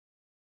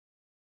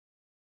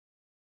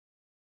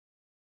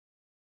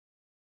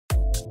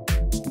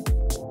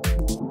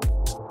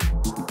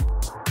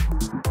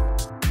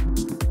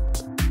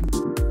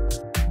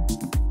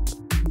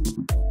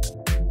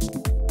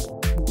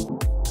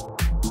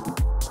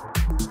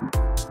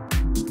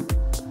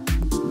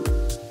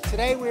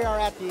Today we are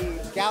at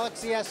the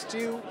Galaxy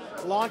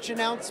S2 launch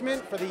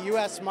announcement for the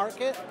US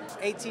market.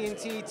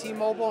 AT&T,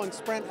 T-Mobile, and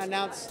Sprint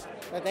announced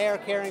that they are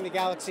carrying the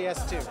Galaxy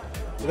S2.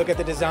 You look at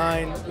the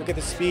design, look at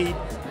the speed,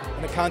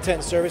 and the content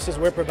and services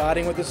we're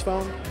providing with this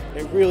phone,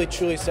 it really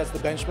truly sets the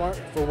benchmark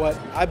for what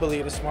I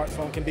believe a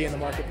smartphone can be in the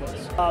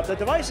marketplace. The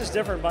device is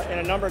different in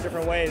a number of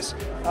different ways.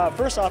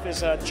 First off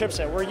is a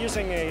chipset. We're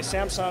using a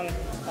Samsung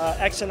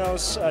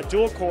Exynos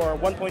dual-core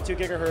 1.2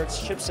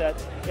 gigahertz chipset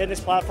in this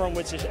platform,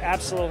 which is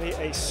absolutely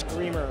a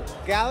screamer.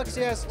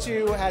 Galaxy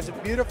S2 has a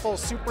beautiful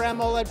Super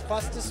AMOLED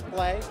Plus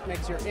display,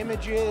 makes your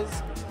images,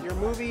 your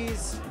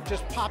movies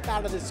just pop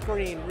out of the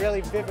screen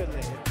really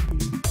vividly.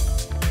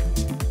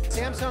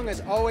 Samsung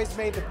has always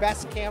made the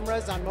best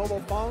cameras on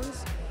mobile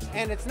phones,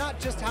 and it's not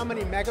just how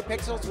many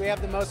megapixels. We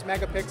have the most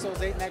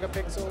megapixels, 8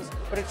 megapixels,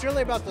 but it's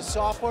really about the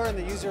software and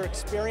the user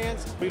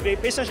experience. We've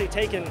essentially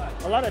taken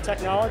a lot of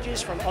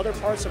technologies from other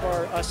parts of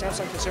our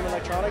Samsung consumer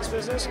electronics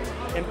business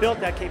and built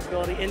that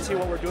capability into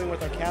what we're doing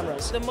with our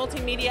cameras. The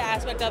multimedia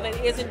aspect of it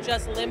isn't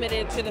just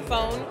limited to the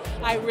phone.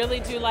 I really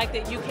do like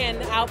that you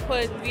can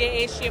output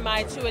via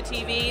HDMI to a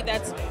TV.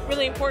 That's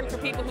really important for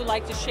people who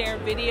like to share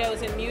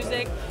videos and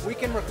music. We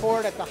can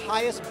record at the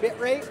highest bit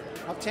rate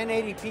of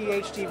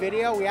 1080p HD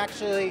video. We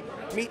actually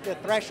meet the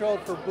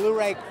threshold for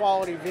Blu-ray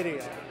quality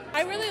video.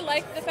 I really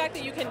like the fact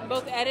that you can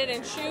both edit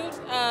and shoot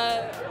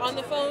on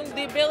the phone.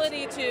 The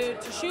ability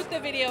to shoot the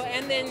video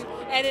and then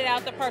edit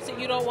out the parts that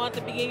you don't want,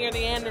 the beginning or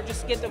the end, or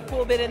just get the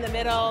cool bit in the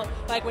middle,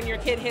 like when your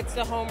kid hits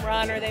the home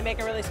run or they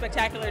make a really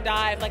spectacular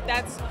dive. Like,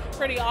 that's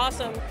pretty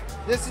awesome.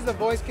 This is the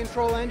voice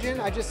control engine.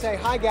 I just say,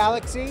 "Hi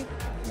Galaxy,"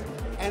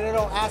 and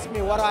it'll ask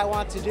me what I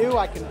want to do.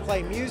 I can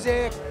play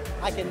music,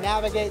 I can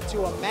navigate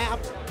to a map,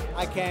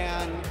 I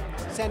can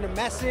send a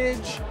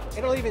message.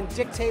 It'll even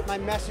dictate my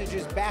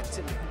messages back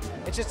to me.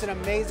 It's just an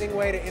amazing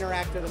way to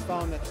interact with the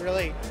phone that's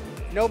really,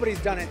 nobody's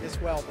done it this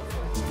well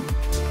before.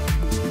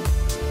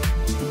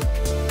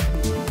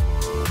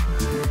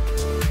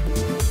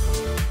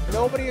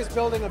 Nobody is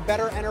building a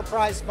better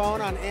enterprise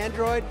phone on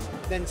Android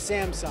than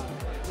Samsung.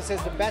 This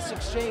has the best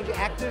Exchange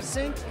Active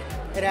Sync.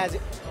 It has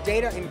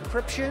data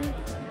encryption.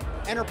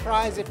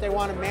 Enterprise, if they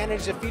want to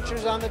manage the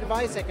features on the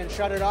device, they can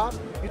shut it off.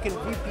 You can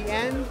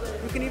VPN.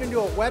 You can even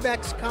do a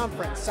WebEx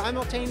conference,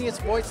 simultaneous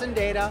voice and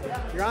data.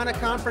 You're on a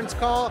conference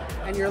call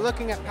and you're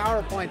looking at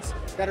PowerPoints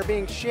that are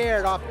being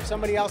shared off of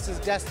somebody else's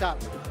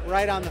desktop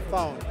right on the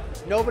phone.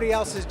 Nobody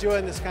else is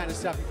doing this kind of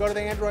stuff. You go to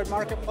the Android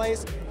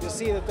marketplace, you'll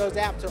see that those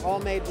apps are all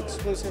made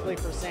exclusively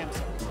for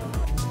Samsung.